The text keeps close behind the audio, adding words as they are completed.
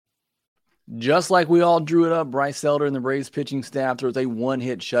Just like we all drew it up, Bryce Elder and the Braves pitching staff throws a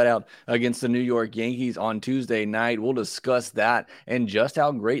one-hit shutout against the New York Yankees on Tuesday night. We'll discuss that and just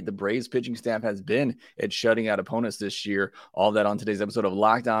how great the Braves pitching staff has been at shutting out opponents this year. All that on today's episode of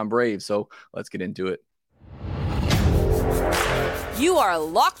Locked On Braves. So let's get into it. You are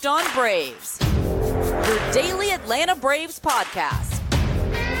Locked On Braves, your daily Atlanta Braves podcast.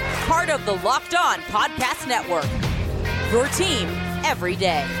 Part of the Locked On Podcast Network, your team every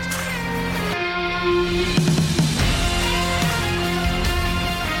day.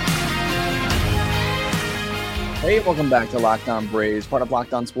 Hey, welcome back to Locked On Braves, part of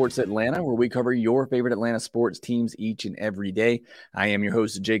Locked On Sports Atlanta, where we cover your favorite Atlanta sports teams each and every day. I am your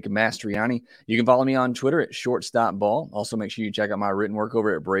host, Jacob Mastriani. You can follow me on Twitter at shortstopball. Also, make sure you check out my written work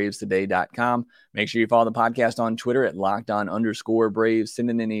over at bravestoday.com. Make sure you follow the podcast on Twitter at LockedOn_Braves.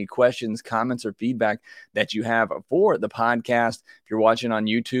 Send in any questions, comments, or feedback that you have for the podcast. If you're watching on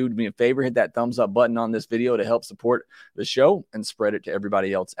YouTube, do me a favor, hit that thumbs up button on this video to help support the show and spread it to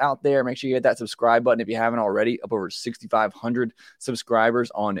everybody else out there. Make sure you hit that subscribe button if you haven't already. Up over 6,500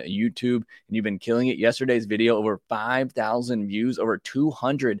 subscribers on YouTube, and you've been killing it. Yesterday's video, over 5,000 views, over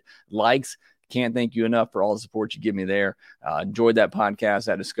 200 likes. Can't thank you enough for all the support you give me there. Enjoyed that podcast,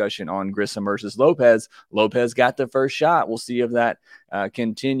 that discussion on Grissom versus Lopez. Lopez got the first shot. We'll see if that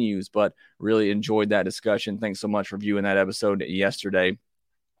continues, but really enjoyed that discussion. Thanks so much for viewing that episode yesterday.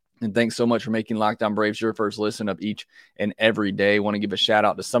 And thanks so much for making Locked On Braves your first listen of each and every day. Want to give a shout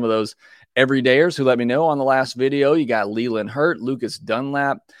out to some of those everydayers who let me know on the last video. You got Leland Hurt, Lucas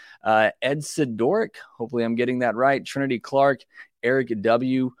Dunlap, Ed Sidoric. Hopefully I'm getting that right. Trinity Clark, Eric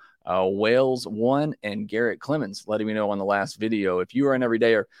W., Wales 1, and Garrett Clemens letting me know on the last video. If you are an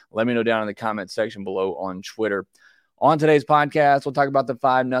everydayer, let me know down in the comment section below on Twitter. On today's podcast, we'll talk about the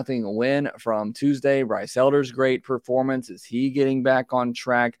 5-0 win from Tuesday. Bryce Elder's great performance. Is he getting back on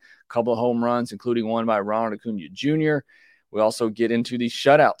track? A couple of home runs, including one by Ronald Acuna Jr. We also get into the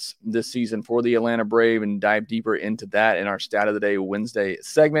shutouts this season for the Atlanta Braves and dive deeper into that in our Stat of the Day Wednesday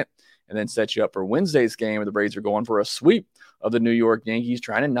segment, and then set you up for Wednesday's game where the Braves are going for a sweep of the New York Yankees,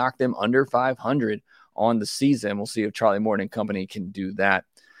 trying to knock them under 500 on the season. We'll see if Charlie Morton and company can do that.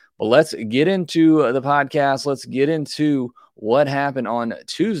 But let's get into the podcast. Let's get into what happened on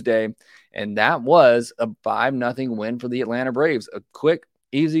Tuesday, and that was a 5-0 win for the Atlanta Braves. A quick,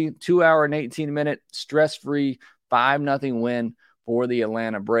 easy 2 hour and 18-minute stress-free 5-0 win for the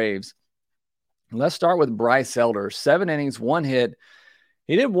Atlanta Braves. Let's start with Bryce Elder. 7 innings, 1 hit.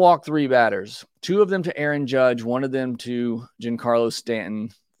 He did walk 3 batters, 2 of them to Aaron Judge, 1 of them to Giancarlo Stanton,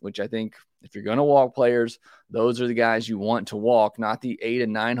 which I think if you're going to walk players, those are the guys you want to walk, not the 8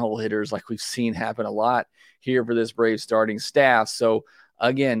 and 9 hole hitters like we've seen happen a lot here for this Braves starting staff. So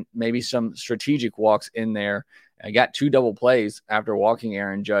again, maybe some strategic walks in there. I got 2 double plays after walking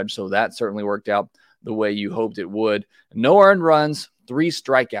Aaron Judge, so that certainly worked out the way you hoped it would. No earned runs, 3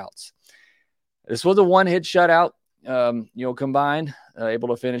 strikeouts. This was a 1-hit shutout, combined, able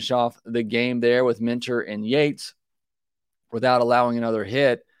to finish off the game there with Minter and Yates without allowing another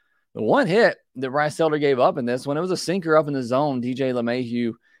hit. The 1 hit that Bryce Elder gave up in this one, it was a sinker up in the zone. DJ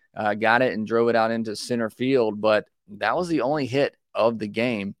LeMahieu got it and drove it out into center field, but that was the only hit of the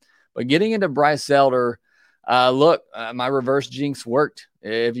game. But getting into Bryce Elder, my reverse jinx worked.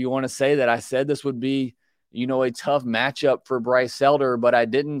 If you want to say that, I said this would be, a tough matchup for Bryce Elder, but I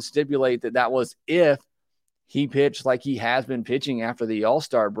didn't stipulate that was if he pitched like he has been pitching after the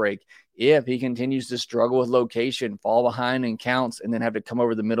All-Star break. If he continues to struggle with location, fall behind in counts, and then have to come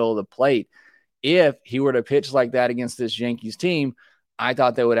over the middle of the plate, if he were to pitch like that against this Yankees team, I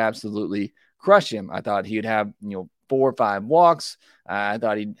thought they would absolutely crush him. I thought he'd have, 4 or 5 walks. I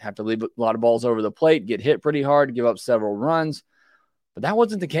thought he'd have to leave a lot of balls over the plate, get hit pretty hard, give up several runs. But that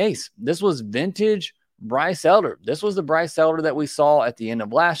wasn't the case. This was vintage Bryce Elder. This was the Bryce Elder that we saw at the end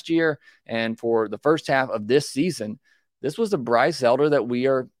of last year and for the first half of this season. This was the Bryce Elder that we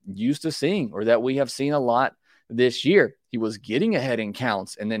are used to seeing, or that we have seen a lot this year. He was getting ahead in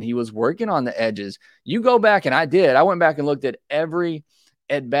counts, and then he was working on the edges. You go back, and I went back and looked at every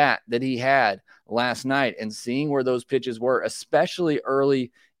at-bat that he had last night and seeing where those pitches were, especially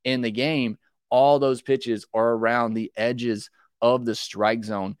early in the game. All those pitches are around the edges of the strike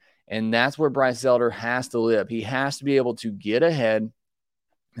zone, and that's where Bryce Elder has to live. He has to be able to get ahead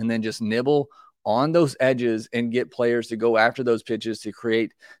and then just nibble on those edges and get players to go after those pitches to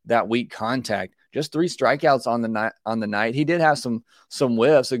create that weak contact. Just 3 strikeouts on the night. He did have some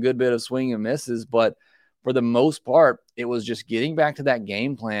whiffs, a good bit of swing and misses, but for the most part, it was just getting back to that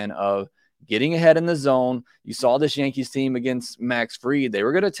game plan of getting ahead in the zone. You saw this Yankees team against Max Fried. They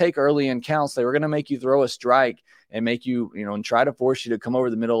were going to take early in counts. They were going to make you throw a strike and make you, and try to force you to come over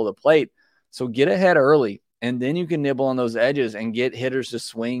the middle of the plate. So get ahead early, and then you can nibble on those edges and get hitters to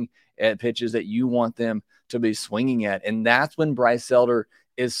swing at pitches that you want them to be swinging at. And that's when Bryce Elder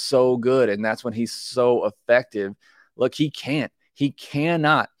is so good, and that's when he's so effective. Look, he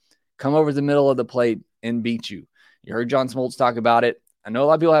cannot come over the middle of the plate and beat you. You heard John Smoltz talk about it. I know a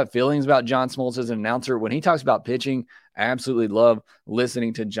lot of people have feelings about John Smoltz as an announcer. When he talks about pitching, I absolutely love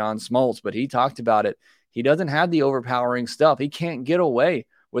listening to John Smoltz, but he talked about it. He doesn't have the overpowering stuff. He can't get away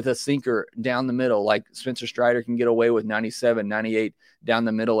with a sinker down the middle like Spencer Strider can get away with 97, 98 down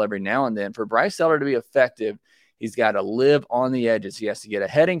the middle every now and then. For Bryce Elder to be effective, he's got to live on the edges. He has to get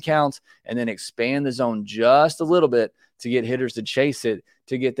ahead in counts and then expand the zone just a little bit to get hitters to chase it,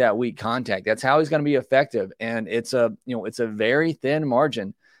 to get that weak contact. That's how he's going to be effective. And it's a very thin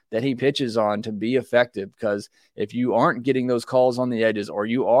margin that he pitches on to be effective, because if you aren't getting those calls on the edges, or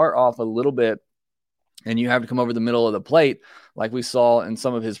you are off a little bit and you have to come over the middle of the plate, like we saw in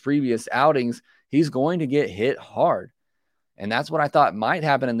some of his previous outings, he's going to get hit hard. And that's what I thought might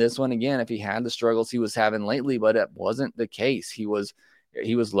happen in this one again if he had the struggles he was having lately, but it wasn't the case. He was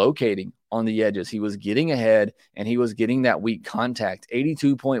locating on the edges. He was getting ahead, and he was getting that weak contact.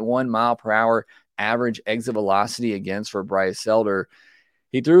 82.1 mile per hour average exit velocity against for Bryce Elder.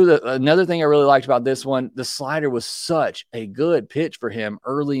 He threw another thing I really liked about this one, the slider was such a good pitch for him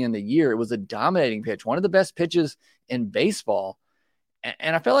early in the year. It was a dominating pitch, one of the best pitches in baseball.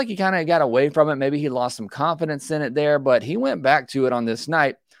 And I felt like he kind of got away from it. Maybe he lost some confidence in it there, but he went back to it on this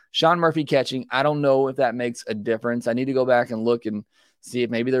night. Sean Murphy catching, I don't know if that makes a difference. I need to go back and look and see if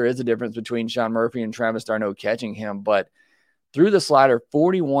maybe there is a difference between Sean Murphy and Travis d'Arnaud catching him. But threw the slider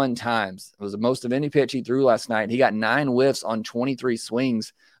 41 times. It was the most of any pitch he threw last night. He got 9 whiffs on 23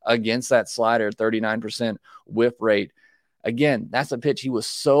 swings against that slider, 39% whiff rate. Again, that's a pitch he was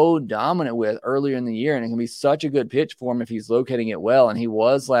so dominant with earlier in the year, and it can be such a good pitch for him if he's locating it well. And he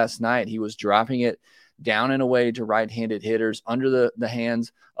was last night. He was dropping it down and away to right-handed hitters, under the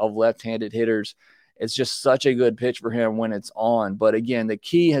hands of left-handed hitters. It's just such a good pitch for him when it's on. But again, the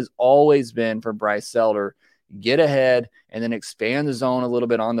key has always been for Bryce Elder, get ahead and then expand the zone a little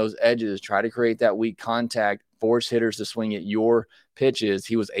bit on those edges, try to create that weak contact, force hitters to swing at your pitches.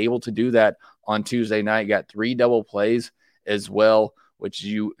 He was able to do that on Tuesday night, got 3 double plays as well, which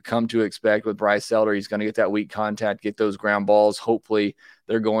you come to expect with Bryce Elder. He's going to get that weak contact, get those ground balls. Hopefully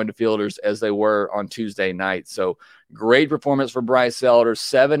they're going to fielders as they were on Tuesday night. So great performance for Bryce Elder,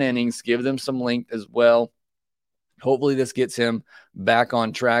 7 innings, give them some length as well. Hopefully this gets him back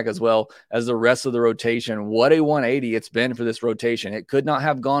on track as well as the rest of the rotation. What a 180 it's been for this rotation. It could not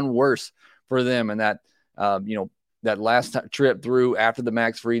have gone worse for them. And that, that last trip through after the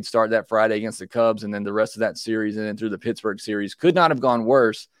Max Fried start that Friday against the Cubs, and then the rest of that series, and then through the Pittsburgh series, could not have gone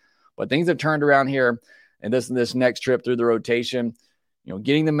worse. But things have turned around here, and this next trip through the rotation,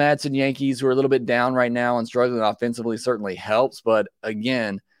 getting the Mets and Yankees, who are a little bit down right now and struggling offensively, certainly helps. But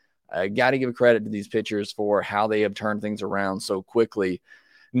again, I got to give credit to these pitchers for how they have turned things around so quickly.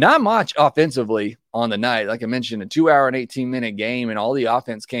 Not much offensively on the night. Like I mentioned, a 2-hour and 18-minute game, and all the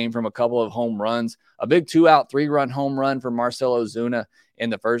offense came from a couple of home runs. A big 2-out, 3-run home run for Marcell Ozuna in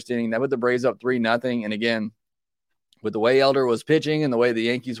the first inning. That put the Braves up 3-0. And again, with the way Elder was pitching and the way the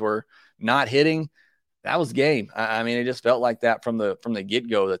Yankees were not hitting, that was game. I mean, it just felt like that from the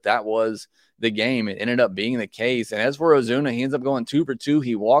get-go, that was the game. It ended up being the case. And as for Ozuna, he ends up going 2 for 2.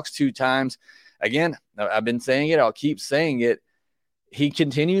 He walks 2 times. Again, I've been saying it. I'll keep saying it. He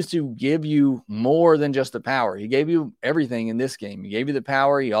continues to give you more than just the power. He gave you everything in this game. He gave you the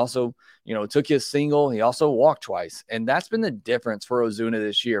power. He also, took his single. He also walked twice. And that's been the difference for Ozuna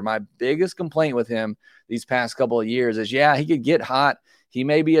this year. My biggest complaint with him these past couple of years is, he could get hot. He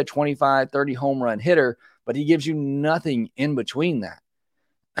may be a 25, 30 home run hitter, but he gives you nothing in between that.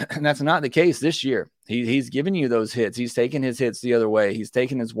 And that's not the case this year. He's given you those hits. He's taken his hits the other way. He's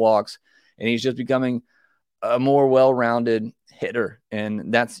taken his walks, and he's just becoming a more well-rounded hitter.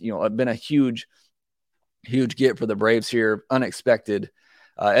 And that's, been a huge get for the Braves here. Unexpected.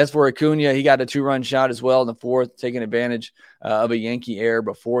 As for Acuna, he got a 2-run shot as well in the 4th, taking advantage of a Yankee error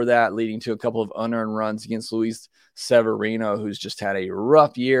before that, leading to a couple of unearned runs against Luis Severino, who's just had a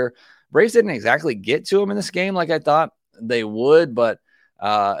rough year. Braves didn't exactly get to him in this game like I thought they would, but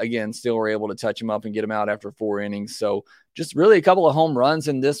again, still were able to touch him up and get him out after 4 innings. So just really a couple of home runs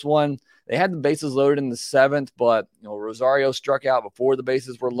in this one. They had the bases loaded in the 7th, but Rosario struck out before the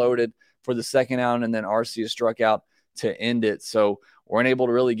bases were loaded for the 2nd out, and then Arcia struck out to end it. So weren't able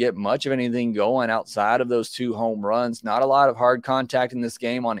to really get much of anything going outside of those 2 home runs. Not a lot of hard contact in this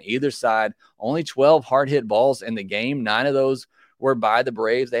game on either side. Only 12 hard hit balls in the game. 9 of those were by the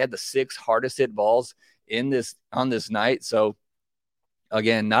Braves. They had the 6 hardest hit balls on this night. So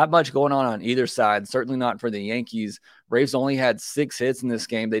Again, not much going on either side, certainly not for the Yankees. Braves only had 6 hits in this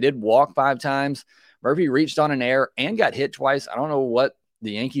game. They did walk 5 times. Murphy reached on an error and got hit twice. I don't know what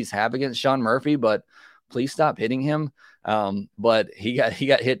the Yankees have against Sean Murphy, but please stop hitting him. But he got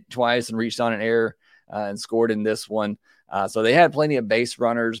hit twice and reached on an error and scored in this one. So they had plenty of base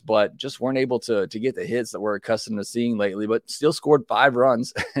runners, but just weren't able to get the hits that we're accustomed to seeing lately, but still scored 5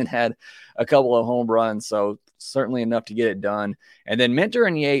 runs and had a couple of home runs. So certainly enough to get it done. And then Minter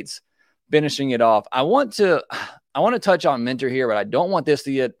and Yates finishing it off. I want to touch on Minter here, but I don't want this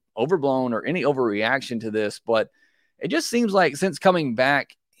to get overblown or any overreaction to this, but it just seems like since coming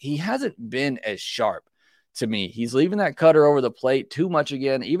back, he hasn't been as sharp to me. He's leaving that cutter over the plate too much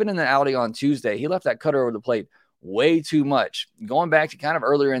again. Even in the outing on Tuesday, he left that cutter over the plate way too much. Going back to kind of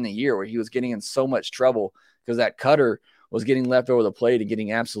earlier in the year where he was getting in so much trouble because that cutter was getting left over the plate and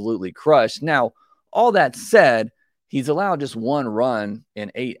getting absolutely crushed. Now, all that said, he's allowed just 1 run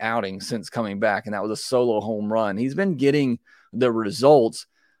in 8 outings since coming back, and that was a solo home run. He's been getting the results,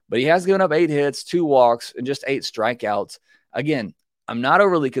 but he has given up 8 hits, 2 walks, and just 8 strikeouts. Again, I'm not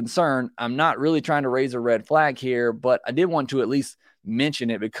overly concerned. I'm not really trying to raise a red flag here, but I did want to at least mention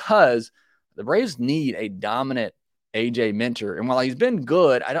it because the Braves need a dominant A.J. Minter. And while he's been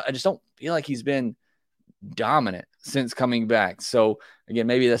good, I just don't feel like he's been dominant since coming back. So, again,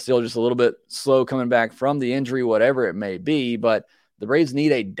 maybe that's still just a little bit slow coming back from the injury, whatever it may be. But the Braves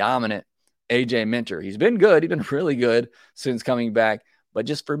need a dominant A.J. Minter. He's been good. He's been really good since coming back. But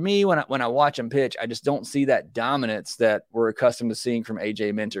just for me, when I watch him pitch, I just don't see that dominance that we're accustomed to seeing from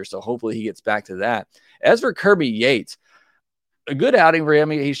A.J. Minter. So hopefully he gets back to that. As for Kirby Yates, a good outing for him.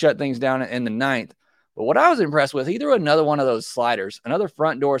 He shut things down in the 9th. But what I was impressed with, he threw another one of those sliders, another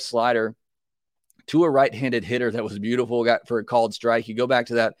front door slider to a right-handed hitter that was beautiful, got for a called strike. You go back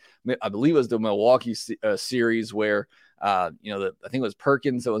to that, I believe it was the Milwaukee series where, I think it was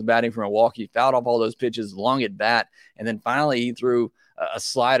Perkins that was batting for Milwaukee, fouled off all those pitches, long at bat, and then finally he threw a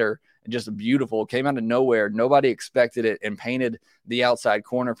slider, just beautiful, came out of nowhere. Nobody expected it and painted the outside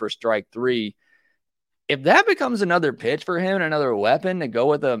corner for strike 3. If that becomes another pitch for him and another weapon to go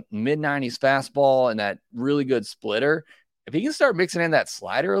with a mid-90s fastball and that really good splitter, if he can start mixing in that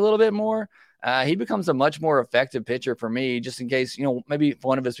slider a little bit more, he becomes a much more effective pitcher for me, just in case, maybe if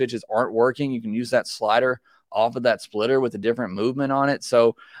one of his pitches aren't working, you can use that slider off of that splitter with a different movement on it.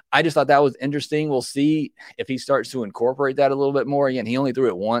 So I just thought that was interesting. We'll see if he starts to incorporate that a little bit more. Again, he only threw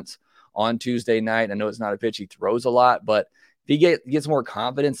it once on Tuesday night. I know it's not a pitch he throws a lot, but if he gets more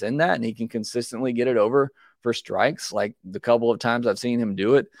confidence in that and he can consistently get it over for strikes, like the couple of times I've seen him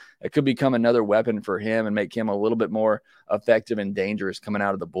do it, it could become another weapon for him and make him a little bit more effective and dangerous coming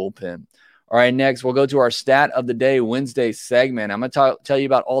out of the bullpen. All right, next we'll go to our Stat of the Day Wednesday segment. I'm going to tell you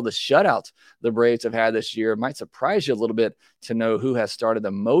about all the shutouts the Braves have had this year. It might surprise you a little bit to know who has started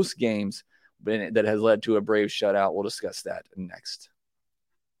the most games that has led to a Braves shutout. We'll discuss that next.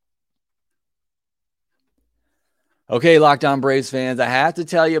 Okay, Locked On Braves fans, I have to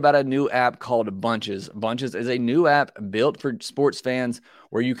tell you about a new app called Bunches. Bunches is a new app built for sports fans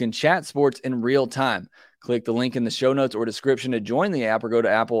where you can chat sports in real time. Click the link in the show notes or description to join the app or go to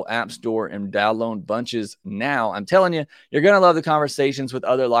Apple App Store and download Bunches now. I'm telling you, you're going to love the conversations with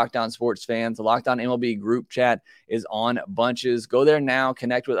other Locked On sports fans. The Locked On MLB group chat is on Bunches. Go there now,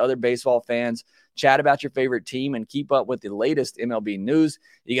 connect with other baseball fans, chat about your favorite team, and keep up with the latest MLB news.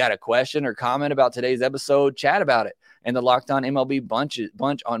 You got a question or comment about today's episode, chat about it. And the Locked On MLB bunch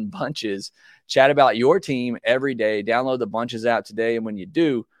on Bunches. Chat about your team every day. Download the Bunches app today. And when you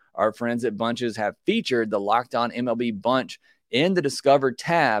do, our friends at Bunches have featured the Locked On MLB Bunch in the Discover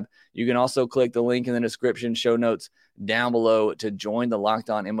tab. You can also click the link in the description show notes down below to join the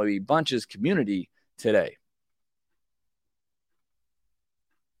Locked On MLB Bunches community today.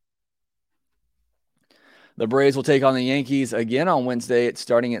 The Braves will take on the Yankees again on Wednesday. It's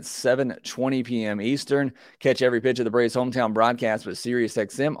starting at 7:20 p.m. Eastern. Catch every pitch of the Braves' hometown broadcast with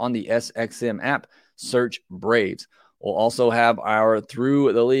SiriusXM on the SXM app. Search Braves. We'll also have our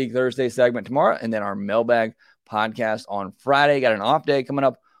Through the League Thursday segment tomorrow and then our Mailbag podcast on Friday. Got an off day coming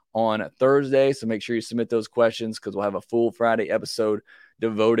up on Thursday, so make sure you submit those questions because we'll have a full Friday episode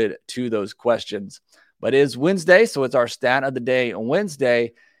devoted to those questions. But it is Wednesday, so it's our Stat of the Day on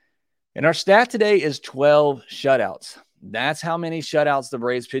Wednesday. And our stat today is 12 shutouts. That's how many shutouts the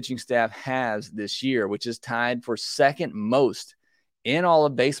Braves pitching staff has this year, which is tied for second most in all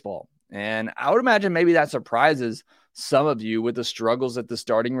of baseball. And I would imagine maybe that surprises some of you with the struggles that the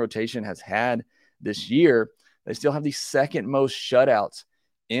starting rotation has had this year. They still have the second most shutouts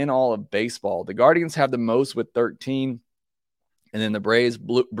in all of baseball. The Guardians have the most with 13. And then the Braves,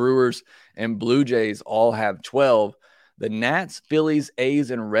 Brewers, and Blue Jays all have 12. The Nats, Phillies,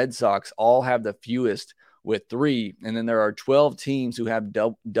 A's, and Red Sox all have the fewest with 3. And then there are 12 teams who have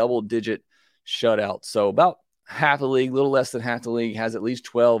double-digit shutouts. So about half the league, a little less than half the league, has at least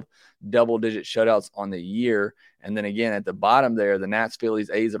 12 double-digit shutouts on the year. And then again, at the bottom there, the Nats, Phillies,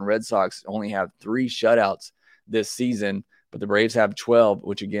 A's, and Red Sox only have 3 shutouts this season, but the Braves have 12,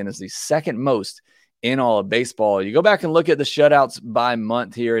 which again is the second most in all of baseball. You go back and look at the shutouts by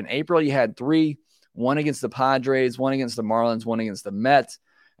month here. In April, you had 3, one against the Padres, one against the Marlins, one against the Mets.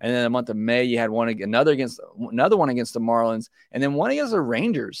 And then the month of May, you had another one against the Marlins, and then one against the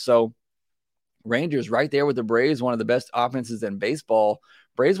Rangers. So Rangers right there with the Braves, one of the best offenses in baseball.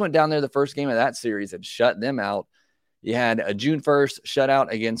 Braves went down there the first game of that series and shut them out. You had a June 1st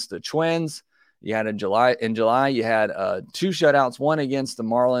shutout against the Twins. You had in July, you had 2 shutouts, one against the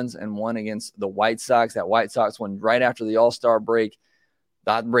Marlins and one against the White Sox. That White Sox one right after the All-Star break.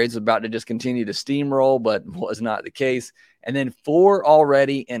 Thought the Braves was about to just continue to steamroll, but was not the case. And then 4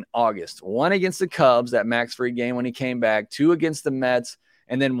 already in August. 1 against the Cubs, that Max Fried game when he came back. 2 against the Mets,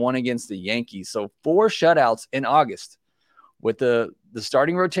 and then 1 against the Yankees. So 4 shutouts in August. With the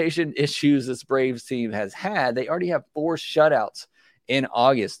starting rotation issues this Braves team has had, they already have 4 shutouts in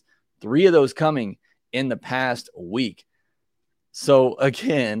August. 3 of those coming in the past week. So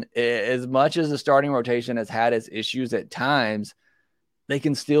again, as much as the starting rotation has had its issues at times, they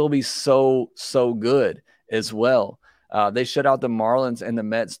can still be so good as well. They shut out the Marlins and the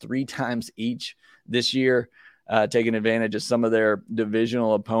Mets 3 times each this year, taking advantage of some of their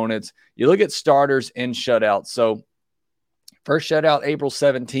divisional opponents. You look at starters in shutouts. So first shutout, April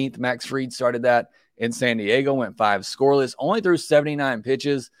 17th, Max Fried started that in San Diego, went 5 scoreless, only threw 79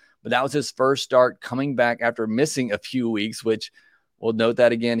 pitches, but that was his first start coming back after missing a few weeks, which we'll note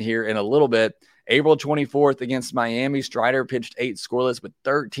that again here in a little bit. April 24th against Miami, Strider pitched 8 scoreless with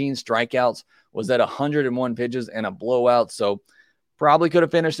 13 strikeouts, was at 101 pitches and a blowout. So probably could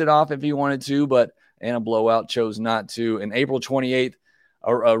have finished it off if he wanted to, but in a blowout chose not to. And April 28th,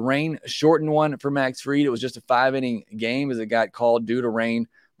 a rain-shortened one for Max Fried. It was just a 5-inning game as it got called due to rain,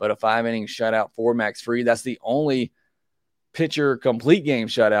 but a 5-inning shutout for Max Fried. That's the only pitcher complete game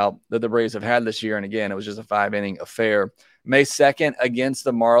shutout that the Braves have had this year. And again, it was just a 5-inning affair. May 2nd against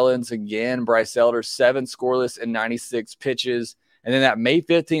the Marlins. Again, Bryce Elder, 7 scoreless and 96 pitches. And then that May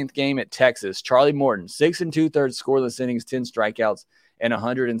 15th game at Texas, Charlie Morton, 6 2/3 scoreless innings, 10 strikeouts, and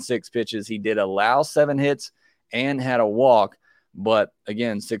 106 pitches. He did allow 7 hits and had a walk. But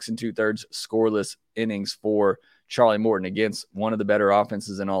again, 6 2/3 scoreless innings for Charlie Morton against one of the better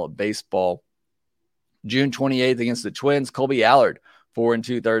offenses in all of baseball. June 28th against the Twins, Colby Allard, 4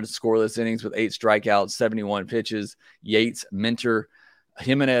 2/3 scoreless innings with 8 strikeouts, 71 pitches. Yates, Minter,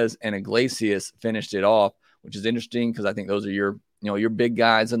 Jimenez, and Iglesias finished it off, which is interesting because I think those are your big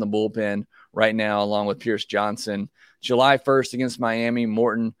guys in the bullpen right now, along with Pierce Johnson. July 1st against Miami,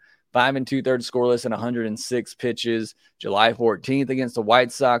 Morton, 5 2/3 scoreless and 106 pitches. July 14th against the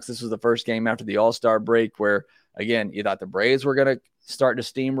White Sox. This was the first game after the All-Star break where, again, you thought the Braves were going to start to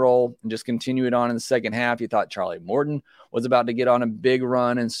steamroll and just continue it on in the second half. You thought Charlie Morton was about to get on a big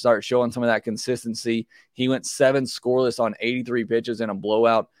run and start showing some of that consistency. He went 7 scoreless on 83 pitches in a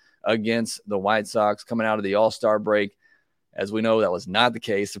blowout against the White Sox coming out of the All-Star break. As we know, that was not the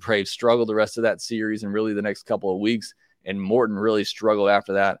case. The Braves struggled the rest of that series and really the next couple of weeks, and Morton really struggled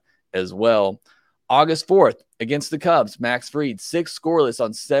after that as well. August 4th against the Cubs, Max Fried, 6 scoreless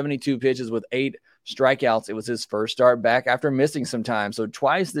on 72 pitches with 8 strikeouts. It was his first start back after missing some time. So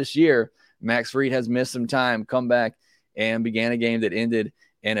twice this year, Max Fried has missed some time, come back, and began a game that ended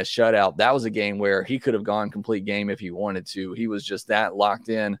in a shutout. That was a game where he could have gone complete game if he wanted to. He was just that locked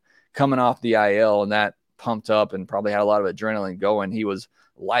in coming off the IL and that pumped up and probably had a lot of adrenaline going. He was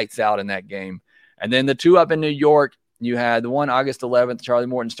lights out in that game. And then the 2 up in New York, you had the one August 11th. Charlie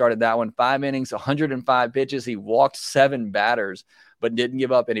Morton started that one, 5 innings, 105 pitches. He walked 7 batters, but didn't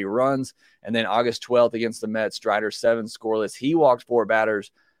give up any runs. And then August 12th against the Mets, Strider, 7 scoreless. He walked 4 batters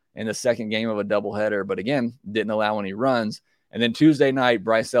in the second game of a doubleheader, but again, didn't allow any runs. And then Tuesday night,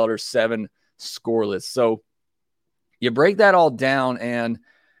 Bryce Elder, 7 scoreless. So you break that all down and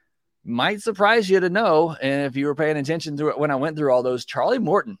might surprise you to know, and if you were paying attention to it when I went through all those, Charlie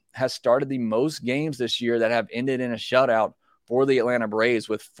Morton has started the most games this year that have ended in a shutout for the Atlanta Braves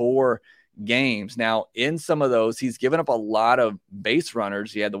with 4 games. Now, in some of those, he's given up a lot of base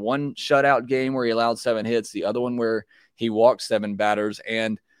runners. He had the one shutout game where he allowed 7 hits, the other one where he walked 7 batters,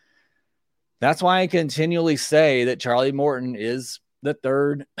 and that's why I continually say that Charlie Morton is the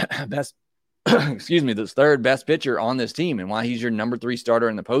third best the third best pitcher on this team and why he's your number 3 starter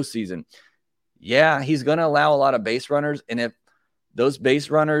in the postseason. Yeah, he's going to allow a lot of base runners. And if those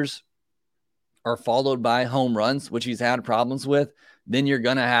base runners are followed by home runs, which he's had problems with, then you're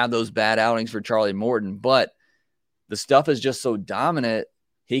going to have those bad outings for Charlie Morton. But the stuff is just so dominant.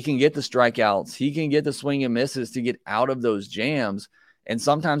 He can get the strikeouts. He can get the swing and misses to get out of those jams. And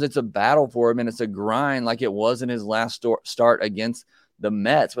sometimes it's a battle for him and it's a grind like it was in his last start against the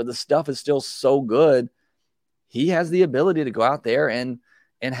Mets. But the stuff is still so good. He has the ability to go out there and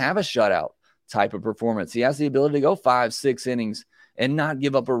have a shutout type of performance. He has the ability to go 5-6 innings and not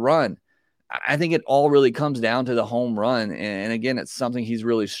give up a run. I think it all really comes down to the home run. And again, it's something he's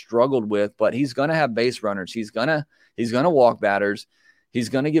really struggled with, but he's going to have base runners. He's going to walk batters. He's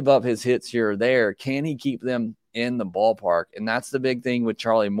going to give up his hits here or there. Can he keep them in the ballpark? And that's the big thing with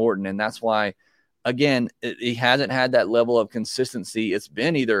Charlie Morton. And that's why, again, he hasn't had that level of consistency. It's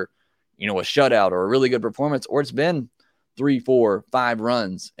been either, a shutout or a really good performance, or it's been 3, 4, 5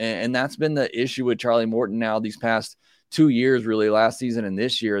 runs. And that's been the issue with Charlie Morton now these past 2 years, really, last season and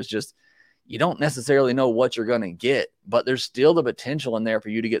this year, is just you don't necessarily know what you're going to get, but there's still the potential in there for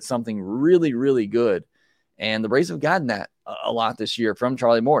you to get something really, really good. And the Braves have gotten that a lot this year from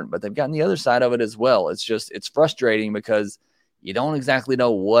Charlie Morton, but they've gotten the other side of it as well. It's frustrating because you don't exactly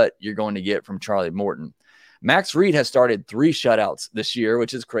know what you're going to get from Charlie Morton. Max Fried has started 3 shutouts this year,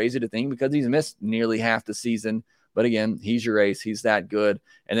 which is crazy to think because he's missed nearly half the season. But again, he's your ace. He's that good.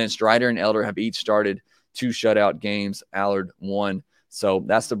 And then Strider and Elder have each started 2 shutout games. Allard 1. So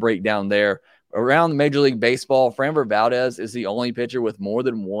that's the breakdown there. Around Major League Baseball, Framber Valdez is the only pitcher with more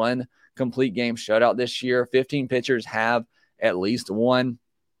than 1 complete game shutout this year. 15 pitchers have at least 1,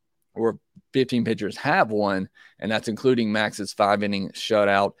 or 15 pitchers have 1, and that's including Max's 5-inning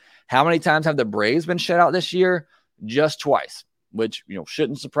shutout. How many times have the Braves been shut out this year? Just twice, which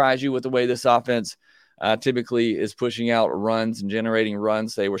shouldn't surprise you with the way this offense typically is pushing out runs and generating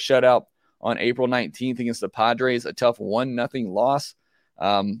runs. They were shut out on April 19th against the Padres, a tough 1-0 loss,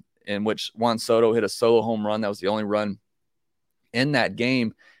 in which Juan Soto hit a solo home run. That was the only run in that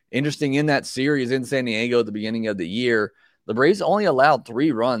game. Interesting, in that series in San Diego at the beginning of the year, the Braves only allowed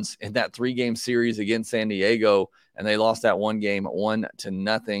 3 runs in that 3-game series against San Diego, and they lost that one game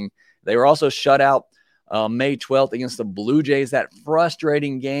 1-0. They were also shut out May 12th against the Blue Jays. That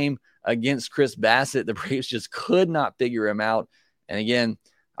frustrating game against Chris Bassett. The Braves just could not figure him out. And again,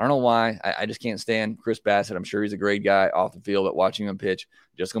 I don't know why. I just can't stand Chris Bassett. I'm sure he's a great guy off the field, but watching him pitch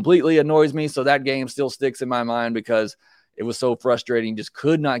just completely annoys me. So that game still sticks in my mind because it was so frustrating. Just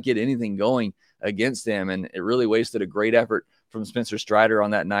could not get anything going against him. And it really wasted a great effort from Spencer Strider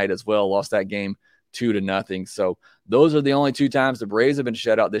on that night as well. Lost that game 2-0. So those are the only 2 times the Braves have been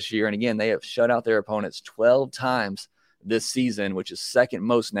shut out this year. And again, they have shut out their opponents 12 times this season, which is second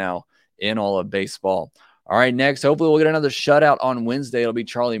most now in all of baseball. All right, next, hopefully we'll get another shutout on Wednesday. It'll be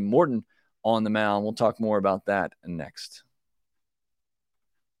Charlie Morton on the mound. We'll talk more about that next.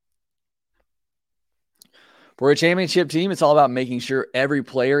 For a championship team, it's all about making sure every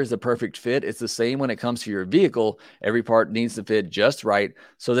player is the perfect fit. It's the same when it comes to your vehicle. Every part needs to fit just right.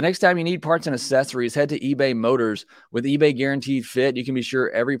 So the next time you need parts and accessories, head to eBay Motors. With eBay Guaranteed Fit, you can be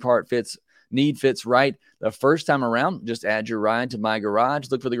sure every part fits right the first time around. Just add your ride to My Garage.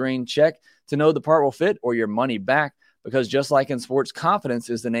 Look for the green check to know the part will fit or your money back. Because just like in sports, confidence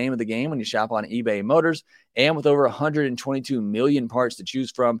is the name of the game when you shop on eBay Motors. And with over 122 million parts to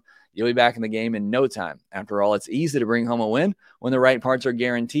choose from, you'll be back in the game in no time. After all, it's easy to bring home a win when the right parts are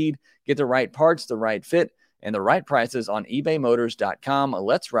guaranteed. Get the right parts, the right fit, and the right prices on ebaymotors.com.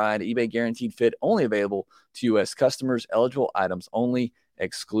 Let's ride. eBay Guaranteed Fit only available to U.S. customers. Eligible items only.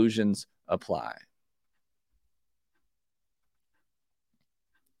 Exclusions apply.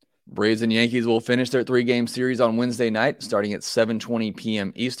 Braves and Yankees will finish their 3-game series on Wednesday night, starting at 7:20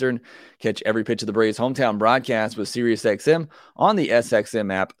 p.m. Eastern. Catch every pitch of the Braves' hometown broadcast with SiriusXM on the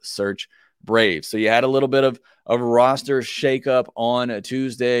SXM app. Search Braves. So you had a little bit of a roster shakeup on a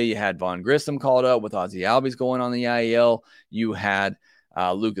Tuesday. You had Vaughn Grissom called up with Ozzie Albies going on the IL. You had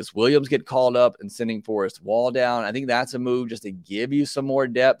Lucas Williams get called up and sending Forrest Wall down. I think that's a move just to give you some more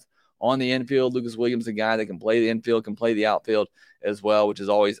depth on the infield. Lucas Williams, a guy that can play the infield, can play the outfield as well, which is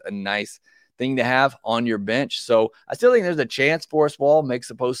always a nice thing to have on your bench. So I still think there's a chance Forrest Wall makes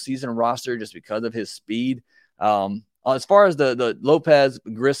the postseason roster just because of his speed. As far as the Lopez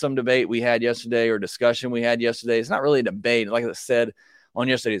Grissom debate we had yesterday, or discussion we had yesterday, it's not really a debate. Like I said on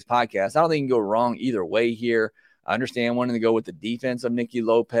yesterday's podcast, I don't think you can go wrong either way here. I understand wanting to go with the defense of Nicky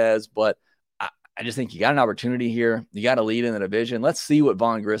Lopez, but I just think you got an opportunity here. You got to lead in the division. Let's see what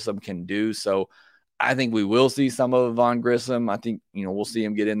Vaughn Grissom can do. So I think we will see some of Vaughn Grissom. I think, we'll see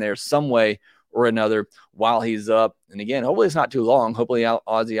him get in there some way or another while he's up. And again, hopefully it's not too long. Hopefully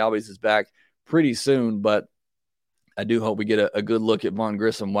Ozzie Albies is back pretty soon. But I do hope we get a good look at Vaughn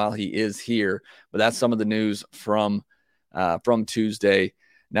Grissom while he is here. But that's some of the news from Tuesday.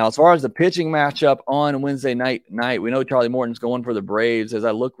 Now, as far as the pitching matchup on Wednesday night, we know Charlie Morton's going for the Braves. As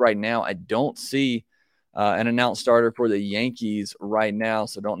I look right now, I don't see an announced starter for the Yankees right now,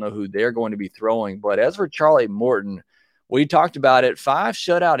 so don't know who they're going to be throwing. But as for Charlie Morton, we talked about it, 5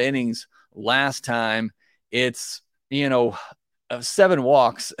 shutout innings last time. It's, 7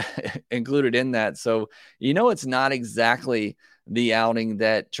 walks included in that. So, it's not exactly the outing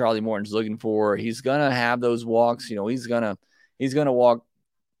that Charlie Morton's looking for. He's going to have those walks. He's going to walk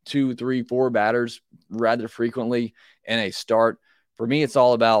 2, 3, 4 batters rather frequently in a start. For me, it's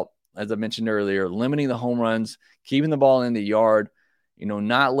all about, as I mentioned earlier, limiting the home runs, keeping the ball in the yard,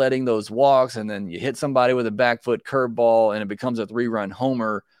 not letting those walks, and then you hit somebody with a back foot curveball and it becomes a 3-run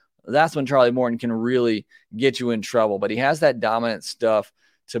homer. That's when Charlie Morton can really get you in trouble. But he has that dominant stuff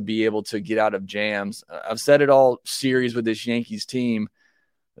to be able to get out of jams. I've said it all series with this Yankees team.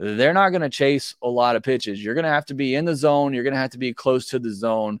 They're not going to chase a lot of pitches. You're going to have to be in the zone. You're going to have to be close to the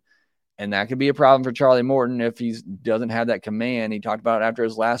zone. And that could be a problem for Charlie Morton if he doesn't have that command. He talked about it after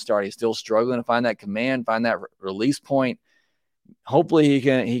his last start. He's still struggling to find that command, find that release point. Hopefully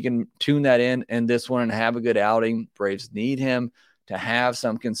he can tune that in this one and have a good outing. Braves need him to have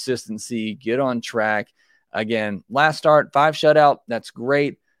some consistency, get on track. Again, last start, 5 shutout, that's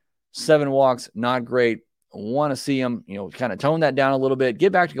great. 7 walks, not great. Want to see him, kind of tone that down a little bit,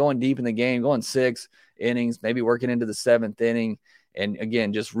 get back to going deep in the game, going 6 innings, maybe working into the 7th inning. And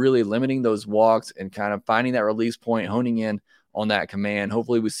again, just really limiting those walks and kind of finding that release point, honing in on that command.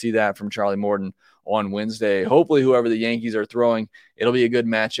 Hopefully we see that from Charlie Morton on Wednesday. Hopefully whoever the Yankees are throwing, it'll be a good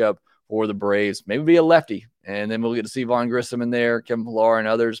matchup for the Braves. Maybe be a lefty. And then we'll get to see Vaughn Grissom in there, Kevin Pillar and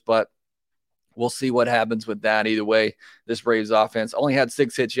others. But we'll see what happens with that. Either way, this Braves offense only had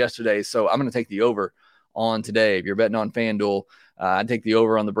 6 hits yesterday. So I'm going to take the over on today. If you're betting on FanDuel, I'd take the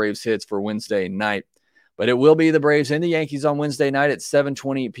over on the Braves hits for Wednesday night. But it will be the Braves and the Yankees on Wednesday night at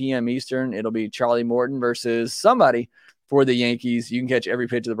 7:20 p.m. Eastern. It'll be Charlie Morton versus somebody for the Yankees. You can catch every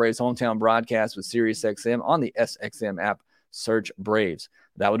pitch of the Braves hometown broadcast with SiriusXM on the SXM app. Search Braves.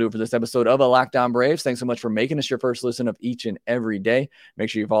 That will do it for this episode of Locked On Braves. Thanks so much for making us your first listen of each and every day. Make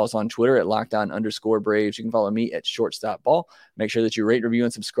sure you follow us on Twitter at LockedOn_Braves. You can follow me at ShortstopBall. Make sure that you rate, review,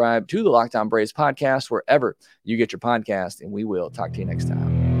 and subscribe to the Locked On Braves podcast wherever you get your podcast, and we will talk to you next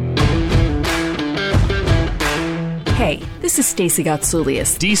time. Hey, this is Stacey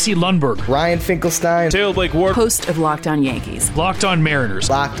Gotsoulias, DC Lundberg, Ryan Finkelstein, Taylor Blake Ward, host of Locked On Yankees, Locked On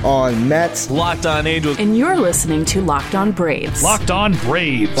Mariners, Locked On Mets, Locked On Angels, and you're listening to Locked On Braves. Locked On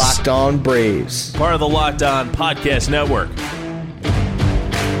Braves. Locked On Braves. Part of the Locked On Podcast Network.